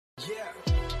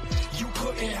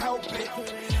help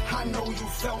it. I know you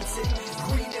felt it.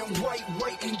 Green and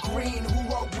white and green.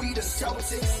 Who are we, the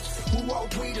Celtics? Who are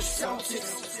we, the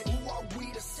Celtics? Who are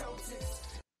we, the Celtics?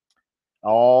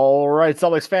 All right,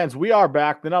 Celtics fans, we are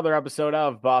back with another episode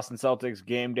of Boston Celtics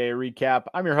Game Day Recap.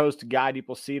 I'm your host, Guy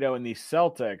DiPlacido, and the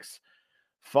Celtics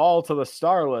fall to the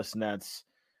starless Nets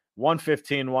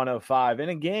 115-105 in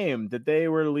a game that they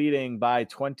were leading by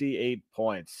 28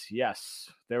 points. Yes,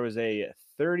 there was a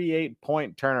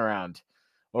 38-point turnaround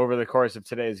over the course of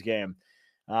today's game.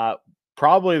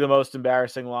 Probably the most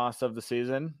embarrassing loss of the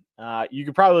season. You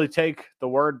could probably take the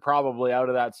word probably out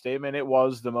of that statement. It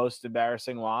was the most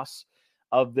embarrassing loss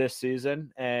of this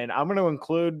season, and I'm going to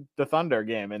include the Thunder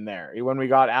game in there when we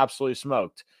got absolutely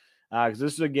smoked, because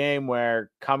this is a game where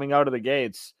coming out of the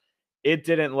gates, it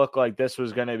didn't look like this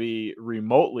was going to be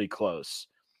remotely close.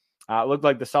 It looked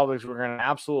like the Celtics were going to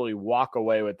absolutely walk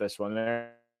away with this one.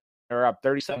 They're up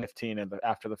 37-15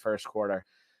 after the first quarter.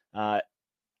 I'm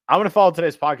going to follow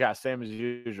today's podcast same as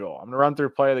usual. I'm going to run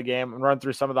through play of the game. I'm going to run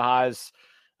through some of the highs,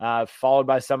 followed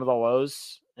by some of the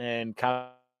lows, and kind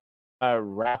of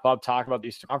wrap up, talk about the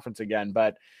Eastern Conference again.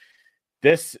 But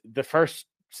the first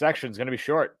section is going to be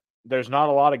short. There's not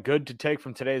a lot of good to take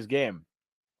from today's game.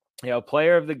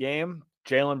 Player of the game,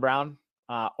 Jaylen Brown,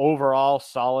 overall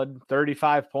solid,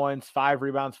 35 points, 5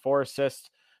 rebounds, 4 assists,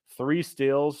 3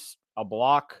 steals, a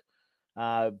block,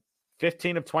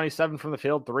 15 of 27 from the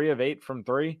field, 3 of 8 from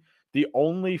 3. The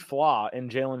only flaw in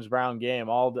Jaylen Brown's game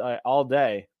all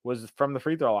day was from the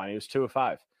free throw line. He was 2 of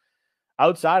 5.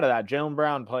 Outside of that, Jaylen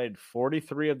Brown played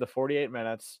 43 of the 48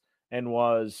 minutes and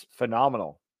was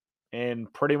phenomenal in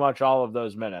pretty much all of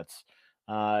those minutes.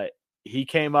 He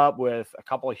came up with a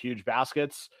couple of huge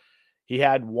baskets. He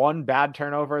had one bad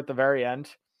turnover at the very end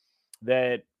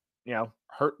that,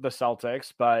 hurt the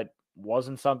Celtics, but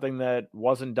wasn't something that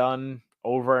wasn't done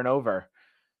over and over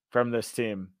from this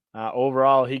team.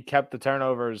 Overall, he kept the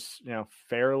turnovers,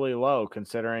 fairly low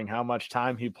considering how much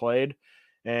time he played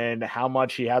and how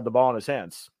much he had the ball in his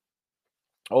hands.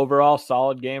 Overall,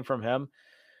 solid game from him.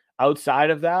 Outside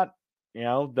of that,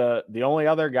 the only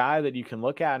other guy that you can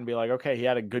look at and be like, okay, he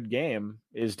had a good game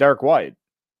is Derek White.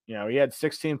 He had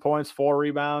 16 points, 4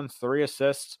 rebounds, 3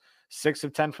 assists, 6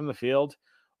 of 10 from the field.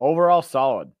 Overall,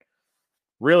 solid.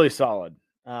 Really solid.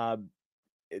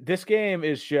 This game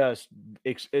is just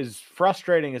as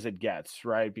frustrating as it gets,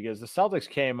 right? Because the Celtics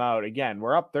came out, again,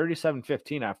 we're up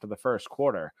 37-15 after the first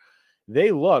quarter.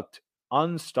 They looked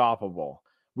unstoppable.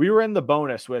 We were in the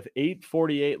bonus with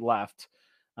 8:48 left.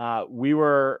 We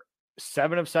were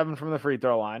 7 of 7 from the free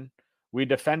throw line. We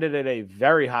defended at a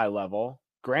very high level.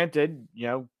 Granted,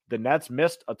 the Nets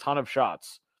missed a ton of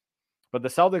shots, but the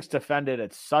Celtics defended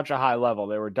at such a high level.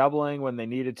 They were doubling when they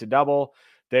needed to double.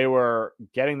 They were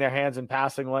getting their hands in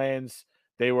passing lanes.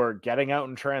 They were getting out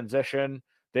in transition.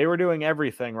 They were doing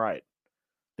everything right.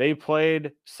 They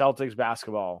played Celtics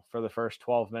basketball for the first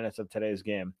 12 minutes of today's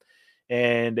game,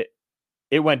 and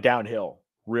it went downhill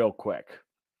real quick.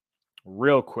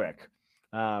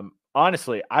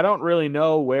 Honestly, I don't really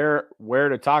know where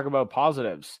to talk about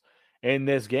positives in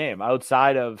this game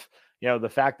outside of, the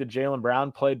fact that Jaylen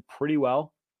Brown played pretty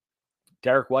well.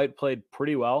 Derek White played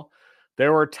pretty well.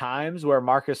 There were times where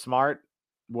Marcus Smart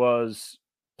was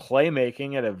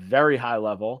playmaking at a very high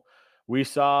level. We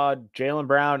saw Jaylen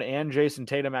Brown and Jason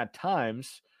Tatum at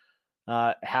times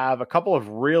have a couple of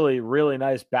really, really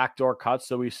nice backdoor cuts.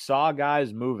 So we saw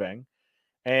guys moving.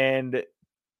 And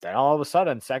then all of a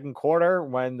sudden, second quarter,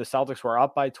 when the Celtics were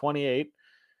up by 28,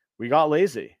 we got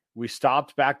lazy. We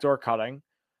stopped backdoor cutting.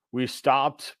 We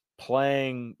stopped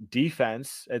playing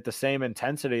defense at the same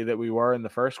intensity that we were in the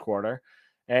first quarter.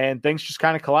 And things just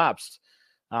kind of collapsed.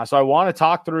 So I want to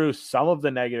talk through some of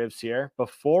the negatives here.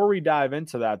 Before we dive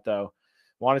into that, though,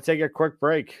 I want to take a quick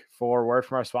break for a word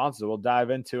from our sponsors. We'll dive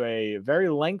into a very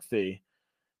lengthy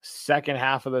second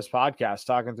half of this podcast,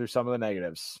 talking through some of the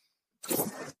negatives.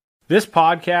 This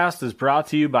podcast is brought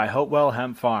to you by Hopewell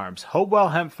Hemp Farms. Hopewell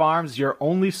Hemp Farms is your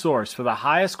only source for the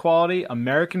highest quality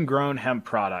American-grown hemp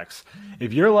products.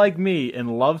 If you're like me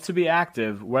and love to be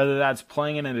active, whether that's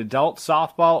playing in an adult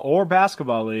softball or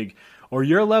basketball league, or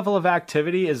your level of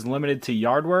activity is limited to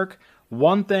yard work,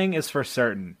 one thing is for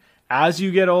certain. As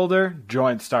you get older,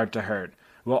 joints start to hurt.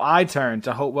 Well, I turn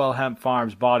to Hopewell Hemp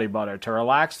Farms Body Butter to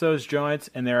relax those joints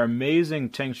and their amazing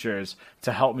tinctures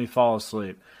to help me fall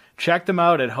asleep. Check them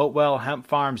out at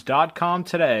hopewellhempfarms.com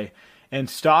today and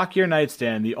stock your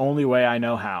nightstand the only way I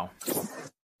know how.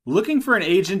 Looking for an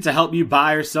agent to help you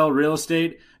buy or sell real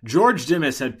estate? George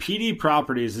Dimas at PD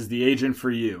Properties is the agent for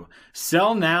you.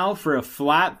 Sell now for a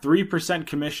flat 3%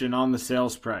 commission on the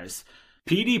sales price.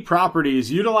 PD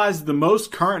Properties utilizes the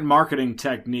most current marketing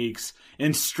techniques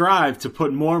and strive to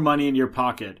put more money in your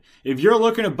pocket. If you're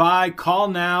looking to buy, call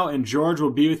now and George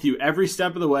will be with you every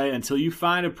step of the way until you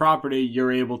find a property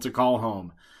you're able to call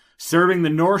home. Serving the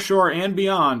North Shore and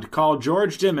beyond, call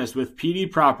George Dimas with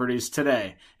PD Properties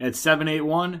today at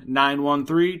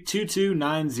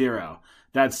 781-913-2290.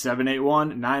 That's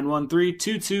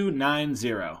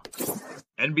 781-913-2290.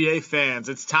 NBA fans,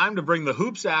 it's time to bring the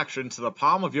hoops action to the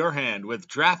palm of your hand with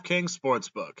DraftKings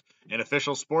Sportsbook, an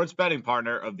official sports betting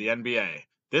partner of the NBA.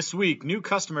 This week, new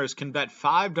customers can bet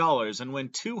 $5 and win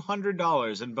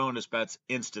 $200 in bonus bets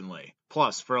instantly.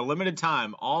 Plus, for a limited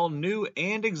time, all new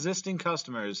and existing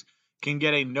customers can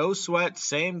get a no-sweat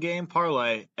same-game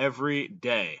parlay every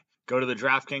day. Go to the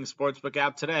DraftKings Sportsbook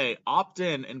app today, opt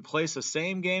in, and place a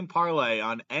same-game parlay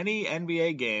on any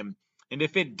NBA game, and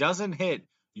if it doesn't hit,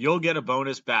 you'll get a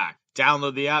bonus back.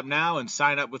 Download the app now and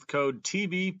sign up with code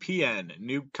TBPN.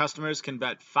 New customers can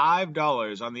bet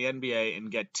 $5 on the NBA and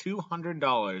get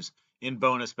 $200 in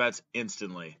bonus bets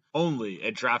instantly. Only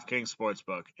at DraftKings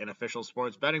Sportsbook, an official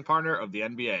sports betting partner of the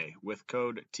NBA, with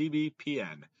code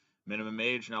TBPN. Minimum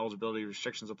age and eligibility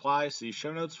restrictions apply. See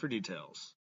show notes for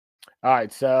details. All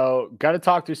right, so got to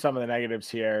talk through some of the negatives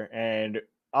here. And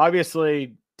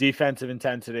obviously, defensive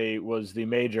intensity was the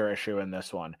major issue in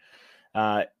this one.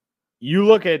 You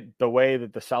look at the way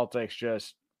that the Celtics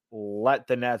just let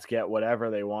the Nets get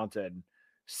whatever they wanted.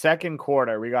 Second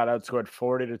quarter, we got outscored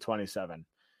 40-27.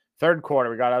 Third quarter,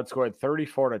 we got outscored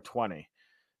 34-20.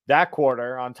 That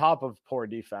quarter, on top of poor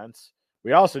defense,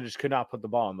 we also just could not put the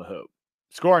ball in the hoop.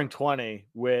 Scoring 20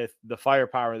 with the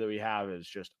firepower that we have is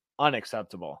just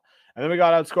unacceptable. And then we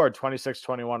got outscored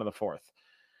 26-21 in the fourth.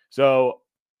 So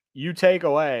you take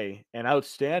away an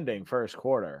outstanding first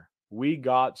quarter. We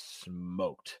got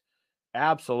smoked,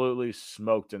 absolutely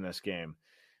smoked in this game.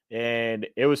 And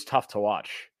it was tough to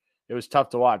watch. It was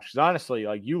tough to watch because honestly,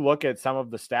 like you look at some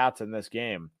of the stats in this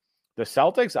game, the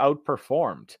Celtics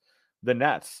outperformed the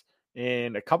Nets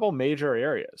in a couple major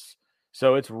areas.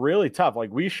 So it's really tough.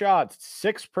 Like we shot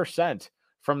 6%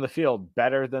 from the field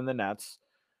better than the Nets.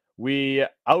 We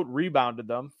out-rebounded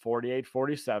them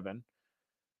 48-47.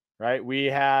 Right? We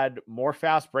had more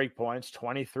fast break points,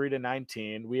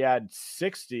 23-19. We had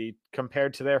 60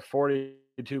 compared to their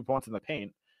 42 points in the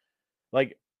paint.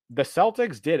 Like the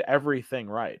Celtics did everything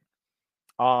right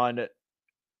on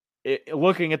it,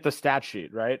 looking at the stat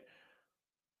sheet, right?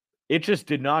 It just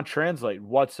did not translate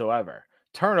whatsoever.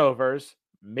 Turnovers,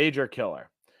 major killer.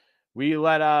 We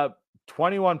let up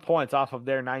 21 points off of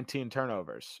their 19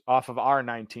 turnovers, off of our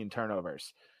 19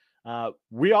 turnovers.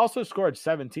 We also scored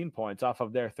 17 points off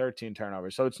of their 13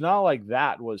 turnovers. So it's not like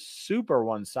that was super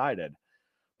one-sided.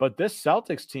 But this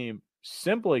Celtics team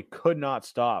simply could not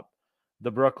stop the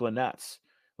Brooklyn Nets.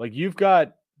 Like you've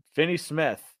got Finney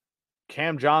Smith,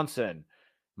 Cam Johnson,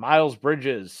 Miles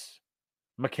Bridges,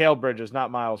 Mikal Bridges, not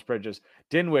Miles Bridges,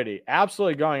 Dinwiddie,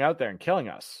 absolutely going out there and killing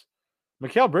us.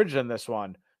 Mikal Bridges in this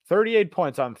one, 38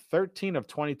 points on 13 of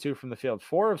 22 from the field,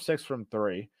 4 of 6 from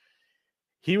 3.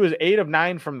 He was 8 of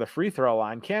 9 from the free throw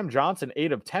line. Cam Johnson,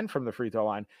 8 of 10 from the free throw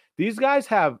line. These guys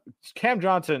have, Cam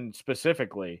Johnson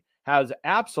specifically, has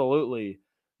absolutely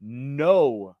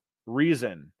no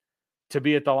reason to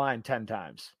be at the line 10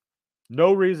 times.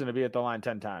 No reason to be at the line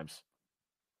 10 times.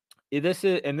 This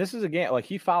is a game, like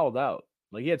he fouled out.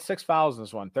 Like he had 6 fouls in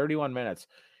this one, 31 minutes,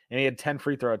 and he had 10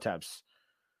 free throw attempts.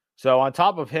 So on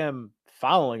top of him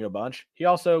fouling a bunch, he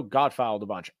also got fouled a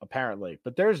bunch, apparently.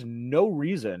 But there's no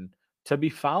reason to be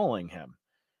fouling him.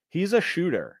 He's a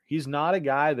shooter. He's not a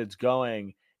guy that's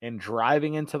going and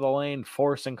driving into the lane,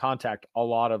 forcing contact a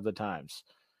lot of the times.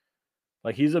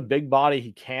 Like he's a big body.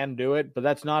 He can do it, but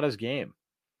that's not his game.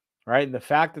 Right. And the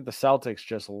fact that the Celtics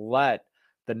just let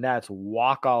the Nets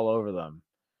walk all over them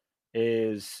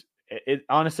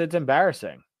honestly, it's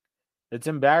embarrassing. It's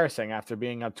embarrassing after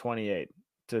being up 28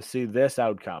 to see this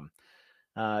outcome.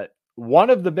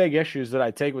 One of the big issues that I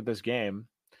take with this game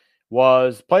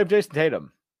was play of Jason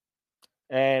Tatum.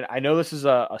 And I know this is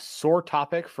a sore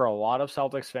topic for a lot of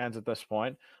Celtics fans at this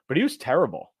point, but he was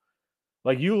terrible.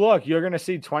 Like you're going to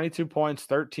see 22 points,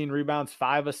 13 rebounds,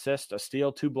 5 assists, a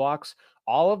steal, 2 blocks.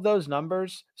 All of those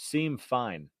numbers seem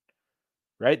fine,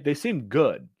 right? They seem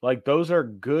good. Like those are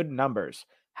good numbers.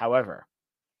 However,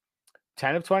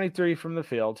 10 of 23 from the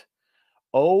field,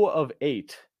 0 of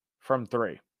 8 from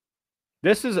 3.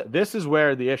 This is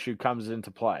where the issue comes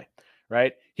into play,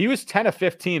 right? He was 10 of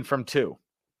 15 from 2.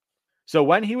 So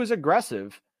when he was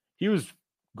aggressive, he was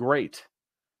great,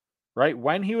 right?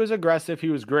 When he was aggressive, he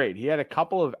was great. He had a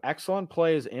couple of excellent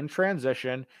plays in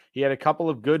transition. He had a couple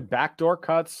of good backdoor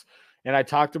cuts, and I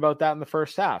talked about that in the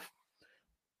first half.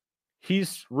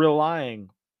 he's relying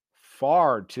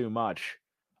far too much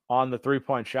on the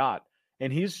 3-point shot.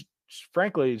 And he's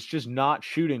just not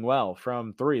shooting well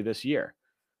from 3 this year.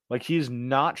 Like, he's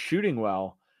not shooting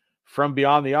well from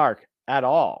beyond the arc at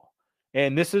all.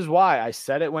 And this is why I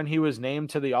said it when he was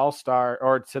named to the All-Star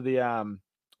or to the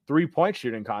 3-point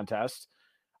shooting contest.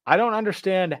 I don't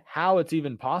understand how it's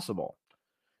even possible.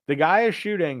 The guy is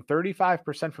shooting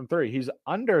 35% from 3. He's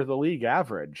under the league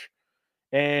average.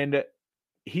 And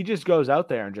he just goes out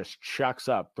there and just chucks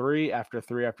up 3 after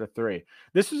 3 after 3.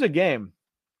 This was a game.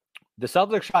 The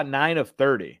Celtics shot 9 of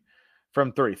 30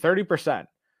 from 3, 30%.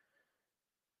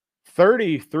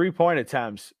 30 3-point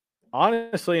attempts,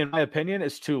 honestly, in my opinion,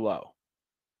 is too low.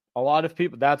 A lot of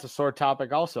people, that's a sore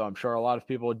topic also. I'm sure a lot of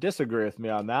people would disagree with me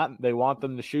on that. They want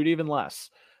them to shoot even less.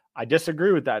 I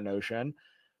disagree with that notion.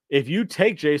 If you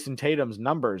take Jason Tatum's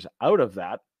numbers out of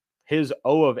that, his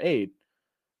 0 of 8,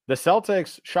 the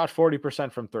Celtics shot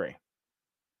 40% from 3.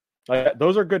 Like,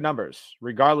 those are good numbers,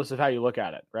 regardless of how you look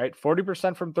at it, right?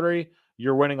 40% from 3,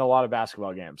 you're winning a lot of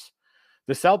basketball games.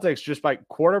 The Celtics, just by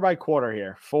quarter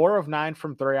here, 4 of 9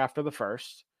 from 3 after the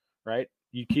first, right?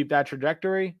 You keep that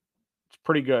trajectory, it's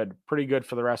pretty good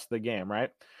for the rest of the game,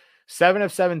 right? 7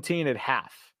 of 17 at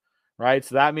half, right?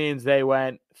 So that means they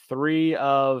went 3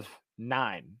 of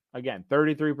 9. Again,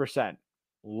 33%,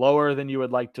 lower than you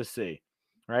would like to see,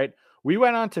 right? We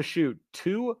went on to shoot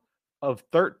 2 of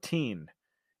 13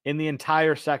 in the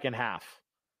entire second half.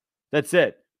 That's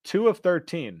it. 2 of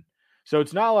 13. So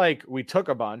it's not like we took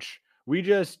a bunch. We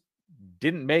just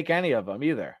didn't make any of them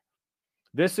either.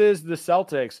 This is the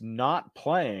Celtics not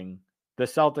playing the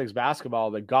Celtics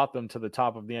basketball that got them to the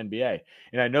top of the NBA.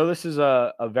 And I know this is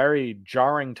a very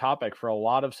jarring topic for a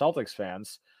lot of Celtics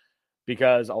fans,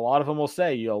 because a lot of them will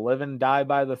say you'll live and die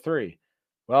by the 3.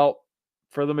 Well,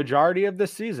 for the majority of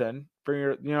this season,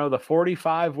 for the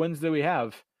 45 wins that we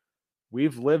have,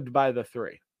 we've lived by the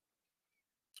 3.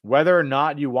 Whether or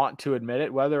not you want to admit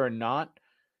it, whether or not,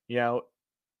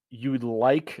 you'd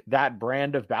like that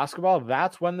brand of basketball,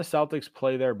 that's when the Celtics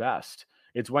play their best.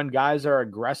 It's when guys are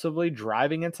aggressively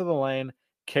driving into the lane,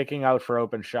 kicking out for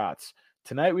open shots.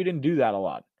 Tonight, we didn't do that a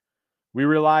lot. We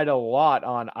relied a lot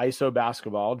on ISO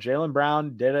basketball. Jaylen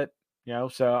Brown did it,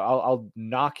 so I'll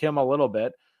knock him a little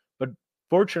bit. But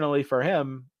fortunately for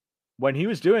him, when he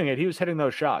was doing it, he was hitting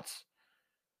those shots,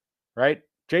 right?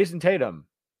 Jason Tatum,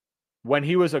 when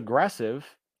he was aggressive,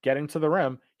 getting to the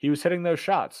rim, he was hitting those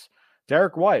shots.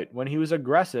 Derek White, when he was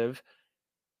aggressive,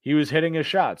 he was hitting his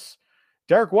shots.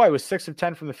 Derek White was 6 of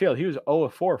 10 from the field. He was 0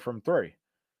 of 4 from 3.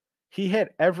 He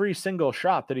hit every single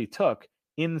shot that he took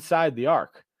inside the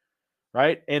arc,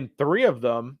 right? And 3 of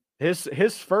them,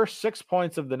 his first 6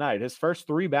 points of the night, his first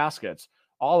 3 baskets,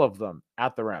 all of them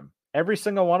at the rim. Every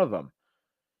single one of them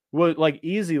were like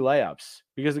easy layups,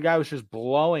 because the guy was just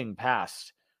blowing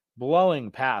past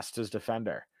his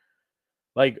defender.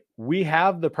 Like, we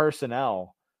have the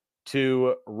personnel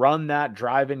to run that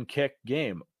drive and kick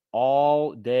game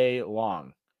all day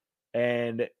long.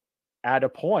 And at a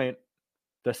point,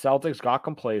 the Celtics got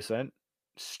complacent,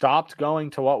 stopped going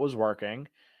to what was working,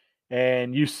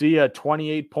 and you see a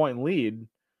 28-point lead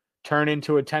turn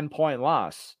into a 10-point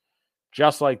loss.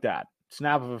 Just like that.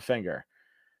 Snap of a finger.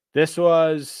 It's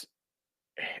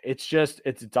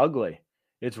ugly.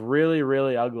 It's really,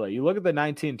 really ugly. You look at the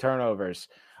 19 turnovers.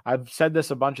 I've said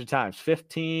this a bunch of times.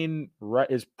 15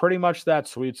 is pretty much that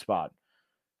sweet spot.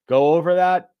 Go over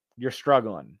that, you're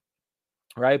struggling,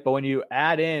 right? But when you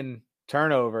add in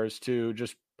turnovers to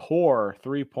just poor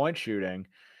 3-point shooting,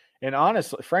 and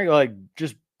honestly, frankly, like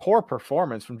just poor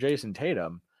performance from Jason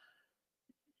Tatum,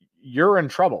 you're in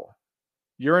trouble.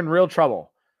 You're in real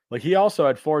trouble. Like, he also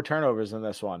had 4 turnovers in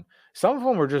this one. Some of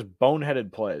them were just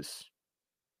boneheaded plays.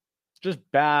 Just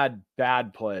bad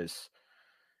plays.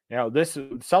 This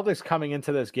Celtics coming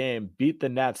into this game beat the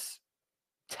Nets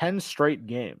 10 straight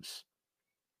games.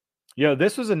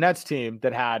 This was a Nets team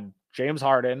that had James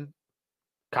Harden,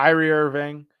 Kyrie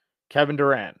Irving, Kevin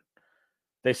Durant.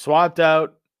 They swapped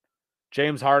out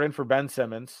James Harden for Ben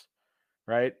Simmons,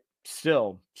 right?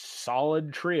 Still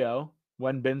solid trio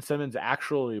when Ben Simmons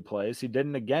actually plays. He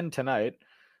didn't again tonight.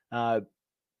 But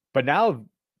now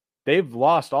they've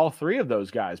lost all 3 of those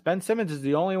guys. Ben Simmons is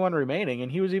the only one remaining,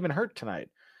 and he was even hurt tonight.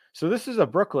 So this is a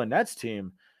Brooklyn Nets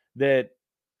team that,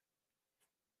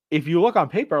 if you look on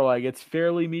paper, like, it's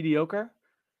fairly mediocre.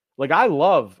 Like, I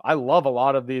love a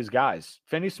lot of these guys.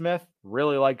 Finney Smith,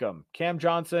 really like him. Cam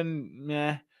Johnson,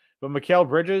 meh. But Mikal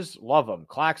Bridges, love him.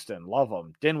 Claxton, love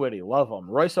him. Dinwiddie, love him.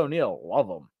 Royce O'Neal, love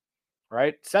him.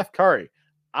 Right? Seth Curry,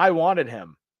 I wanted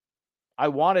him.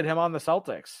 On the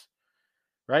Celtics.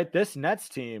 Right? This Nets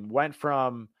team went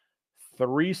from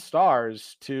 3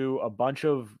 stars to a bunch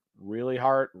of really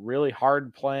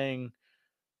hard playing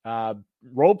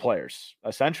role players,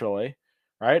 essentially,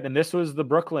 right? And this was the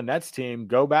Brooklyn Nets team.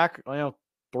 Go back,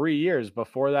 3 years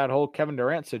before that whole Kevin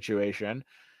Durant situation.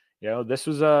 This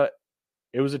was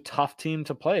it was a tough team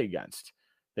to play against.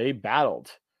 They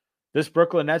battled. This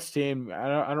Brooklyn Nets team, I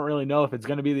don't really know if it's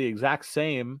going to be the exact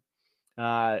same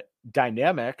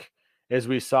dynamic as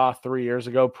we saw 3 years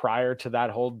ago prior to that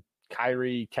whole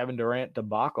Kyrie, Kevin Durant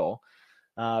debacle.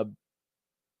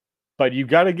 But you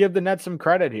got to give the Nets some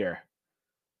credit here.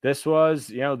 This was,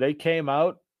 they came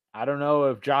out. I don't know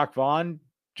if Jacque Vaughn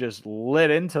just lit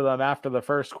into them after the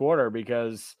first quarter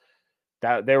because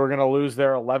that they were going to lose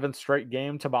their 11th straight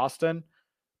game to Boston,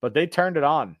 but they turned it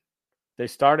on. They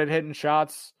started hitting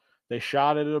shots. They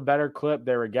shot at a better clip.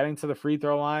 They were getting to the free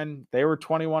throw line. They were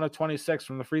 21 of 26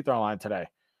 from the free throw line today.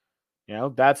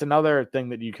 That's another thing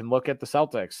that you can look at the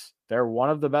Celtics. They're one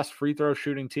of the best free throw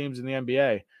shooting teams in the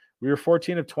NBA. We were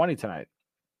 14 of 20 tonight.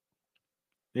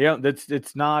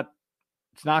 It's not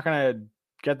going to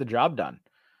get the job done.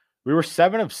 We were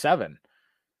 7 of 7,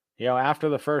 after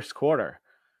the first quarter.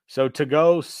 So to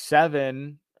go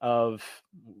 7 of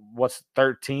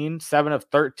 13, 7 of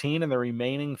 13 in the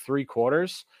remaining 3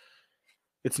 quarters,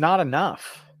 it's not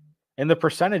enough. And the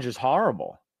percentage is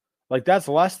horrible. Like that's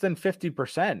less than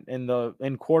 50%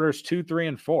 in quarters 2, 3,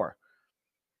 and 4.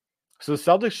 So the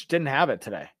Celtics didn't have it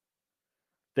today.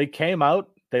 They came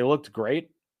out, they looked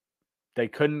great. They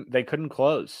couldn't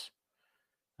close.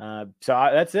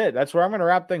 That's it. That's where I'm going to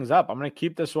wrap things up. I'm going to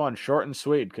keep this one short and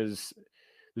sweet because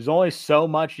there's only so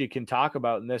much you can talk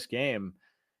about in this game.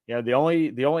 The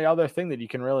only other thing that you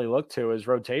can really look to is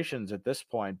rotations at this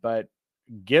point. But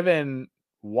given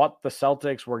what the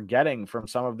Celtics were getting from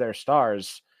some of their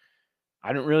stars,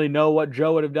 I don't really know what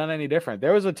Joe would have done any different.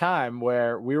 There was a time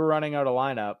where we were running out a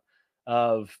lineup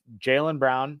of Jaylen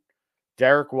Brown,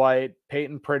 Derek White,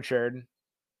 Peyton Pritchard,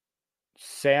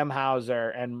 Sam Hauser,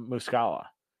 and Muscala.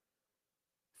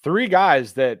 3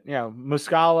 guys that,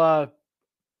 Muscala,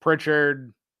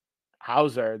 Pritchard,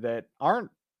 Hauser, that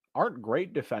aren't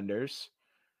great defenders,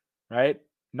 right?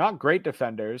 Not great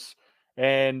defenders.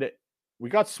 And we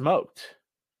got smoked.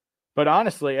 But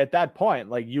honestly, at that point,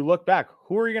 like you look back,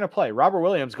 who are you going to play? Robert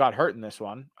Williams got hurt in this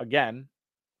one. Again,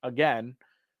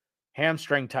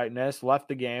 hamstring tightness, left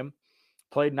the game,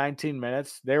 played 19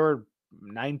 minutes. They were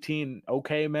 19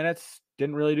 okay minutes.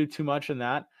 Didn't really do too much in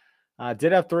that.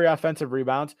 Did have 3 offensive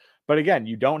rebounds. But again,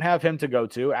 you don't have him to go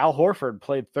to. Al Horford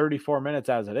played 34 minutes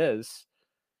as it is.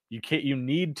 You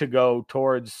need to go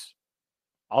towards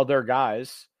other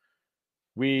guys.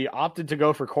 We opted to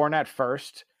go for Kornet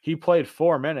first. He played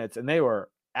 4 minutes, and they were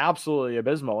absolutely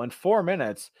abysmal. In 4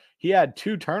 minutes, he had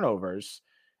 2 turnovers,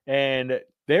 and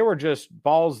they were just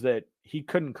balls that he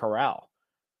couldn't corral.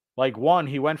 Like one,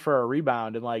 he went for a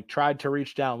rebound and like tried to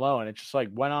reach down low, and it just like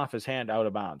went off his hand out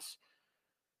of bounds.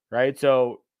 Right?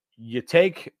 So you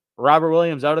take Robert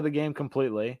Williams out of the game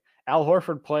completely. Al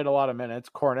Horford played a lot of minutes.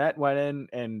 Kornet went in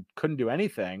and couldn't do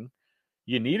anything.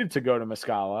 You needed to go to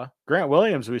Muscala. Grant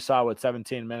Williams, we saw with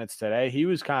 17 minutes today. He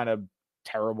was kind of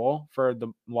terrible for the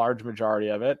large majority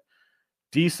of it.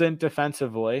 Decent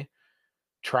defensively.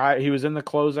 He was in the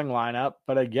closing lineup,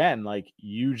 but again, like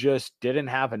you just didn't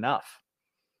have enough.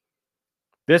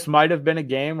 This might have been a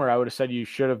game where I would have said you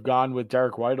should have gone with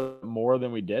Derek White more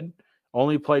than we did.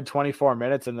 Only played 24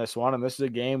 minutes in this one, and this is a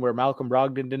game where Malcolm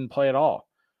Brogdon didn't play at all.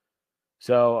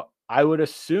 So I would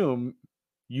assume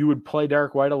you would play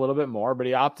Derek White a little bit more, but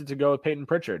he opted to go with Peyton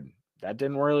Pritchard. That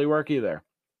didn't really work either.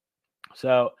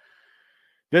 So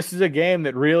this is a game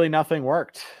that really nothing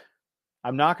worked.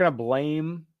 I'm not going to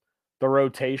blame the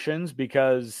rotations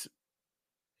because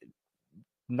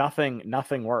nothing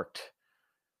worked.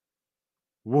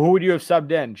 Who would you have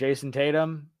subbed in? Jason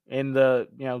Tatum in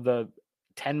the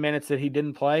 10 minutes that he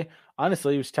didn't play?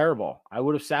 Honestly, he was terrible. I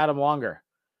would have sat him longer.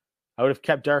 I would have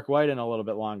kept Derek White in a little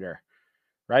bit longer,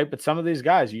 right? But some of these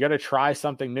guys, you got to try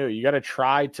something new. You got to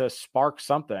try to spark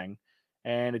something,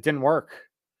 and it didn't work.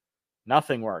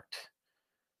 Nothing worked.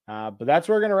 But that's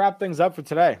where we're going to wrap things up for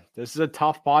today. This is a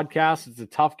tough podcast. It's a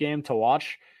tough game to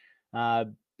watch.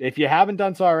 If you haven't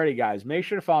done so already, guys, make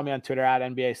sure to follow me on Twitter at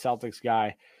NBA Celtics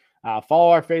Guy. Follow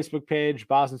our Facebook page,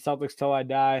 Boston Celtics Till I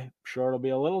Die. I'm sure it'll be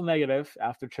a little negative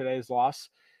after today's loss.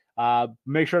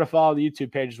 Make sure to follow the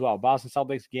YouTube page as well, Boston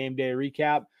Celtics Game Day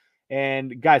Recap.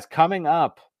 And guys, coming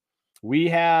up, we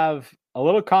have a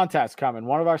little contest coming.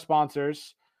 One of our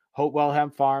sponsors, Hopewell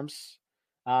Hemp Farms,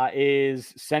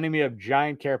 is sending me a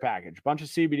giant care package, bunch of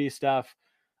CBD stuff.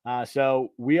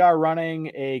 So we are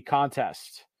running a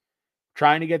contest,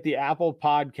 trying to get the Apple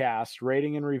Podcast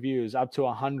rating and reviews up to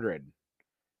 100.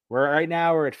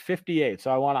 We're at 58.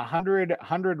 So I want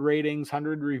 100 ratings,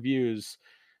 100 reviews,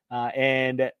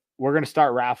 and we're going to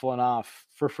start raffling off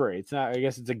for free. It's not, I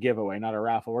guess it's a giveaway, not a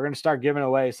raffle. We're going to start giving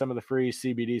away some of the free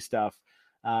CBD stuff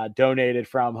donated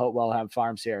from Hopewell Hemp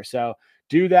Farms here. So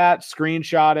do that,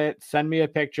 screenshot it, send me a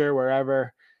picture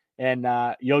wherever, and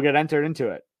you'll get entered into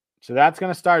it. So that's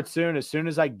going to start soon. As soon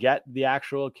as I get the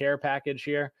actual care package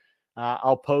here,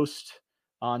 I'll post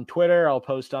on Twitter. I'll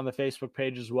post on the Facebook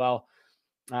page as well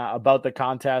about the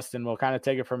contest, and we'll kind of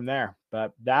take it from there.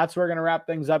 But that's where we're going to wrap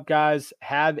things up, guys.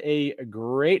 Have a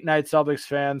great night, Celtics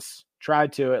fans. Try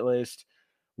to, at least.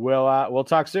 We'll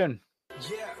talk soon.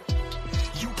 Yeah,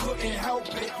 you couldn't help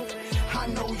it. I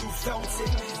know you felt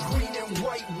it. Green and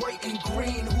white and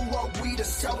green. Who are we, the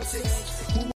Celtics?